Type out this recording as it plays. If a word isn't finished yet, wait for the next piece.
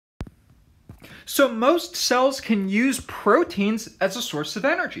So most cells can use proteins as a source of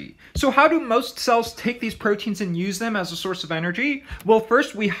energy. So how do most cells take these proteins and use them as a source of energy? Well,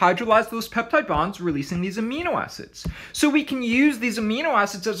 first we hydrolyze those peptide bonds, releasing these amino acids. So we can use these amino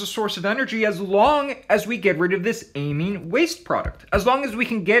acids as a source of energy as long as we get rid of this amine waste product. As long as we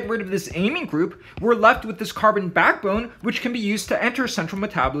can get rid of this amine group, we're left with this carbon backbone, which can be used to enter central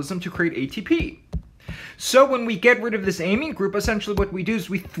metabolism to create ATP. So when we get rid of this amine group, essentially what we do is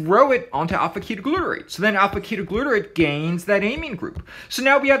we throw it onto alpha-ketoglutarate. So then alpha-ketoglutarate gains that amine group. So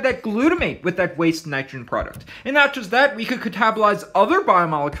now we have that glutamate with that waste nitrogen product. And not just that, we could catabolize other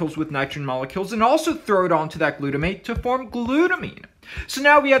biomolecules with nitrogen molecules and also throw it onto that glutamate to form glutamine. So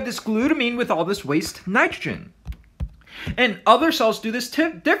now we have this glutamine with all this waste nitrogen. And other cells do this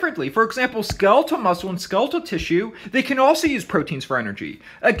differently. For example, skeletal muscle and skeletal tissue, they can also use proteins for energy.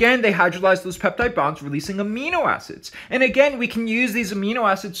 Again, they hydrolyze those peptide bonds, releasing amino acids. And again, we can use these amino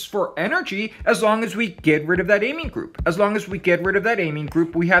acids for energy as long as we get rid of that amine group. As long as we get rid of that amine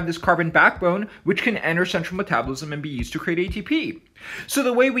group, we have this carbon backbone, which can enter central metabolism and be used to create ATP. So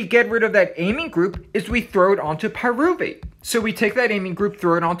the way we get rid of that amine group is we throw it onto pyruvate. So we take that amine group,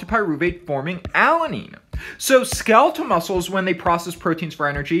 throw it onto pyruvate, forming alanine. So skeletal muscles, when they process proteins for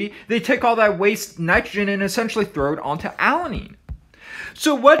energy, they take all that waste nitrogen and essentially throw it onto alanine.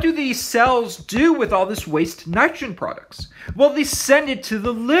 So what do these cells do with all this waste nitrogen products? Well, they send it to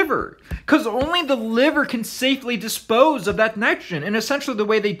the liver, because only the liver can safely dispose of that nitrogen. And essentially the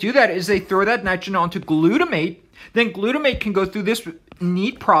way they do that is they throw that nitrogen onto glutamate. Then glutamate can go through this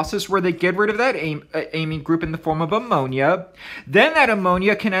neat process where they get rid of that amine group in the form of ammonia. Then that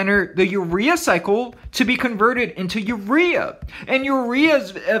ammonia can enter the urea cycle to be converted into urea. And urea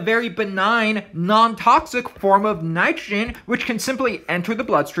is a very benign, non-toxic form of nitrogen, which can simply enter the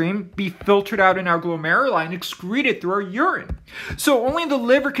bloodstream, be filtered out in our glomeruli, and excreted through our urine. So only the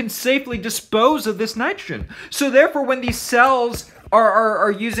liver can safely dispose of this nitrogen. So therefore, when these cells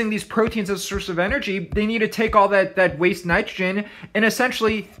are using these proteins as a source of energy, they need to take all that waste nitrogen and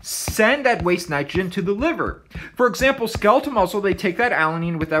essentially send that waste nitrogen to the liver. For example, skeletal muscle, they take that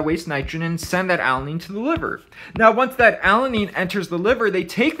alanine with that waste nitrogen and send that alanine to the liver. Now, once that alanine enters the liver, they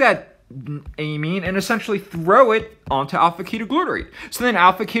take that amine and essentially throw it onto alpha-ketoglutarate. So then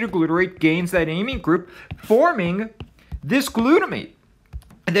alpha-ketoglutarate gains that amine group, forming this glutamate.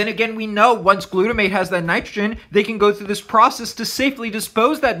 And then again, we know once glutamate has that nitrogen, they can go through this process to safely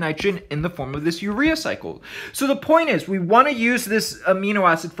dispose that nitrogen in the form of this urea cycle. So the point is, we want to use this amino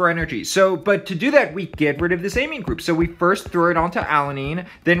acid for energy. But to do that, we get rid of this amine group. So we first throw it onto alanine,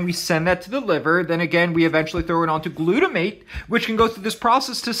 then we send that to the liver, then again, we eventually throw it onto glutamate, which can go through this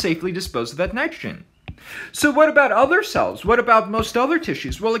process to safely dispose of that nitrogen. So what about other cells? What about most other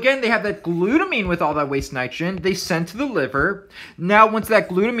tissues? Well, again, they have that glutamine with all that waste nitrogen. They send to the liver. Now, once that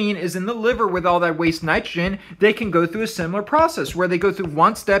glutamine is in the liver with all that waste nitrogen, they can go through a similar process where they go through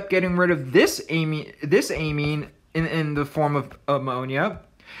one step, getting rid of this amine in the form of ammonia.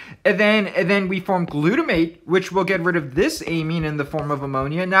 And then we form glutamate, which will get rid of this amine in the form of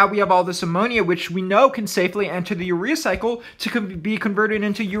ammonia. Now we have all this ammonia, which we know can safely enter the urea cycle to be converted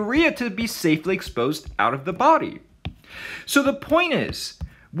into urea to be safely exposed out of the body. So the point is,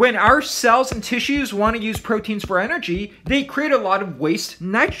 when our cells and tissues want to use proteins for energy, they create a lot of waste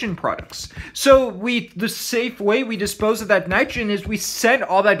nitrogen products. So the safe way we dispose of that nitrogen is we send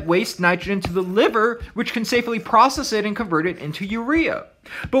all that waste nitrogen to the liver, which can safely process it and convert it into urea.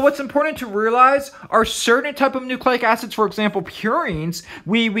 But what's important to realize are certain type of nucleic acids, for example, purines,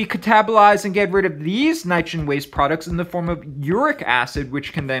 we catabolize and get rid of these nitrogen waste products in the form of uric acid,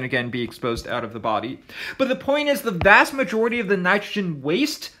 which can then again be exposed out of the body. But the point is, the vast majority of the nitrogen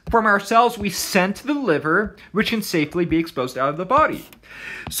waste from our cells we send to the liver, which can safely be exposed out of the body.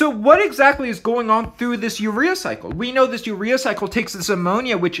 So what exactly is going on through this urea cycle? We know this urea cycle takes this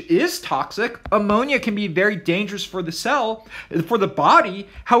ammonia, which is toxic. Ammonia can be very dangerous for the cell, for the body.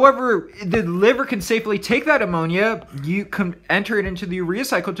 However, the liver can safely take that ammonia, you can enter it into the urea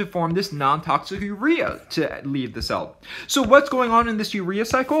cycle to form this non-toxic urea to leave the cell. So what's going on in this urea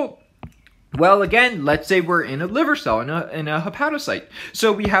cycle? Well, again, let's say we're in a liver cell, in a hepatocyte.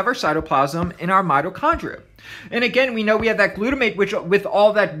 So we have our cytoplasm in our mitochondria. And again, we know we have that glutamate with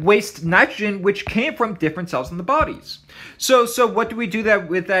all that waste nitrogen, which came from different cells in the bodies. So what do we do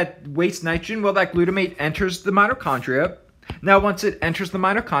with that waste nitrogen? Well, that glutamate enters the mitochondria. Now, once it enters the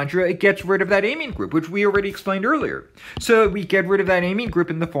mitochondria, it gets rid of that amine group, which we already explained earlier. So we get rid of that amine group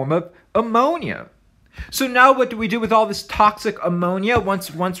in the form of ammonia. So now what do we do with all this toxic ammonia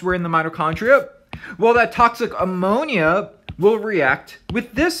once we're in the mitochondria? Well, that toxic ammonia will react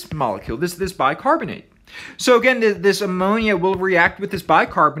with this molecule, this bicarbonate. So again, this ammonia will react with this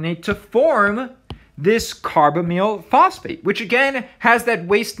bicarbonate to form this carbamyl phosphate, which again has that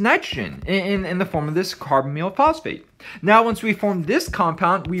waste nitrogen in the form of this carbamyl phosphate. Now, once we form this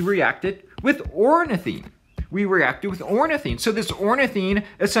compound, we react it with ornithine. We react it with ornithine. So this ornithine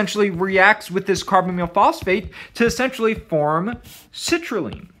essentially reacts with this carbamyl phosphate to essentially form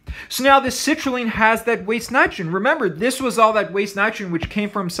citrulline. So now this citrulline has that waste nitrogen. Remember, this was all that waste nitrogen which came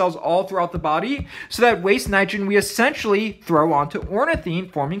from cells all throughout the body. So that waste nitrogen we essentially throw onto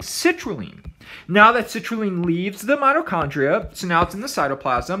ornithine, forming citrulline. Now that citrulline leaves the mitochondria, so now it's in the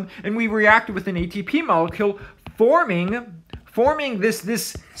cytoplasm, and we react with an ATP molecule, forming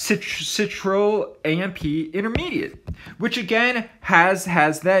this citral AMP intermediate, which again has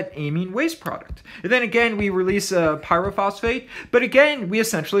that amine waste product. And then again, we release a pyrophosphate, but again, we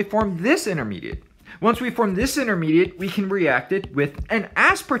essentially form this intermediate. Once we form this intermediate, we can react it with an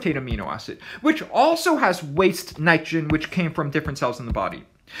aspartate amino acid, which also has waste nitrogen, which came from different cells in the body.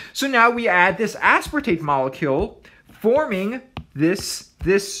 So now we add this aspartate molecule, forming this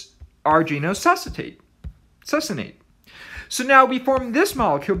arginosuccinate. So now we form this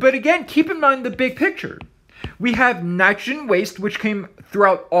molecule, but again, keep in mind the big picture. We have nitrogen waste, which came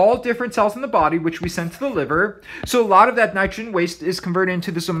throughout all different cells in the body, which we send to the liver. So a lot of that nitrogen waste is converted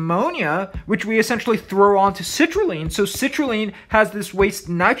into this ammonia, which we essentially throw onto citrulline. So citrulline has this waste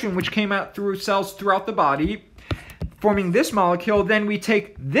nitrogen, which came out through cells throughout the body, forming this molecule. Then we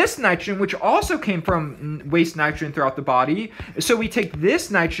take this nitrogen, which also came from waste nitrogen throughout the body. So we take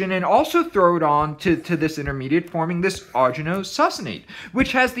this nitrogen and also throw it on to this intermediate, forming this arginosuccinate,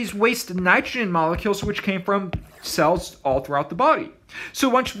 which has these waste nitrogen molecules which came from cells all throughout the body. So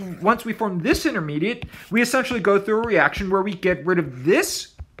once we form this intermediate, we essentially go through a reaction where we get rid of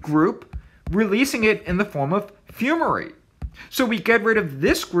this group, releasing it in the form of fumarate. So we get rid of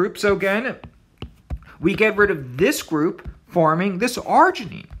this group. So again, we get rid of this group, forming this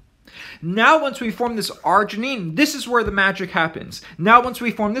arginine. Now, once we form this arginine, this is where the magic happens. Now, once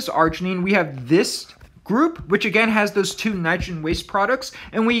we form this arginine, we have this group, which again has those two nitrogen waste products,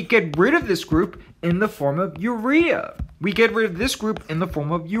 and we get rid of this group in the form of urea. We get rid of this group in the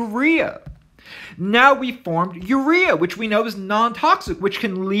form of urea. Now we formed urea, which we know is non-toxic, which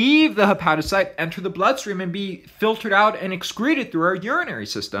can leave the hepatocyte, enter the bloodstream, and be filtered out and excreted through our urinary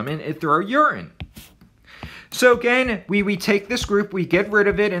system and through our urine. So again, we take this group, we get rid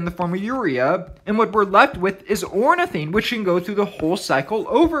of it in the form of urea, and what we're left with is ornithine, which can go through the whole cycle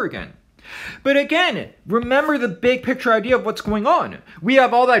over again. But again, remember the big picture idea of what's going on. We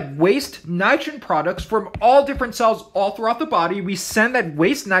have all that waste nitrogen products from all different cells all throughout the body. We send that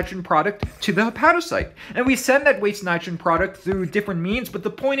waste nitrogen product to the hepatocyte. And we send that waste nitrogen product through different means. But the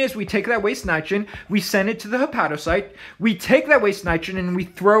point is, we take that waste nitrogen, we send it to the hepatocyte. We take that waste nitrogen and we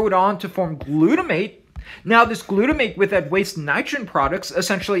throw it on to form glutamate. Now, this glutamate with that waste nitrogen products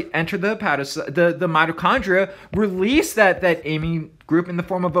essentially enter the hepatocyte, the mitochondria, release that amine group in the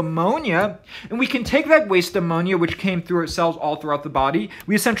form of ammonia, and we can take that waste ammonia, which came through cells all throughout the body,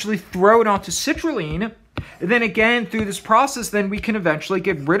 we essentially throw it onto citrulline, and then again, through this process, then we can eventually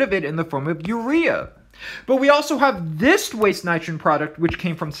get rid of it in the form of urea. But we also have this waste nitrogen product, which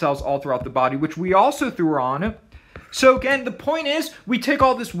came from cells all throughout the body, which we also threw on. So again, the point is, we take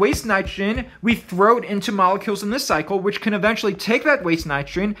all this waste nitrogen, we throw it into molecules in this cycle, which can eventually take that waste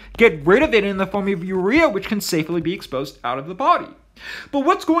nitrogen, get rid of it in the form of urea, which can safely be exposed out of the body. But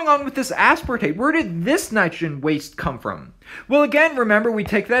what's going on with this aspartate? Where did this nitrogen waste come from? Well, again, remember, we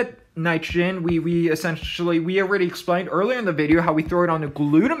take that nitrogen, we already explained earlier in the video how we throw it onto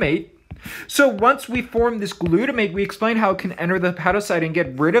glutamate. So once we form this glutamate, we explained how it can enter the hepatocyte and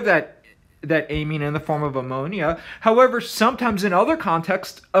get rid of that amine in the form of ammonia. However, sometimes in other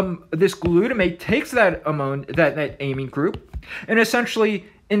contexts, this glutamate takes that amine group, and essentially,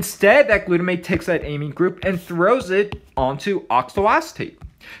 instead, that glutamate takes that amine group and throws it onto oxaloacetate.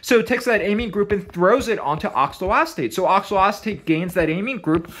 So it takes that amine group and throws it onto oxaloacetate. So oxaloacetate gains that amine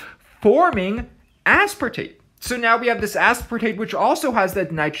group, forming aspartate. So now we have this aspartate, which also has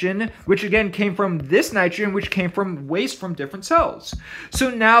that nitrogen, which again came from this nitrogen, which came from waste from different cells. So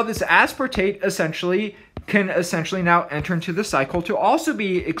now this aspartate can now enter into the cycle to also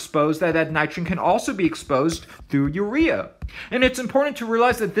be exposed, that nitrogen can also be exposed through urea. And it's important to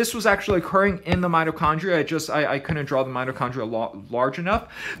realize that this was actually occurring in the mitochondria. I couldn't draw the mitochondria large enough.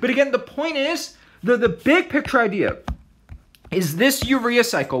 But again, the point is, the big picture idea. is this urea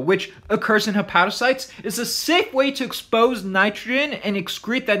cycle, which occurs in hepatocytes, is a safe way to expose nitrogen and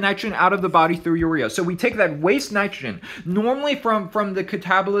excrete that nitrogen out of the body through urea. So we take that waste nitrogen, normally from the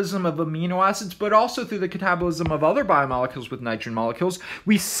catabolism of amino acids, but also through the catabolism of other biomolecules with nitrogen molecules.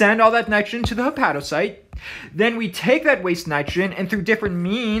 We send all that nitrogen to the hepatocyte. Then we take that waste nitrogen, and through different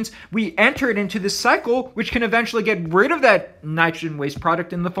means, we enter it into this cycle, which can eventually get rid of that nitrogen waste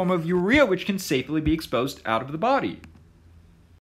product in the form of urea, which can safely be exposed out of the body.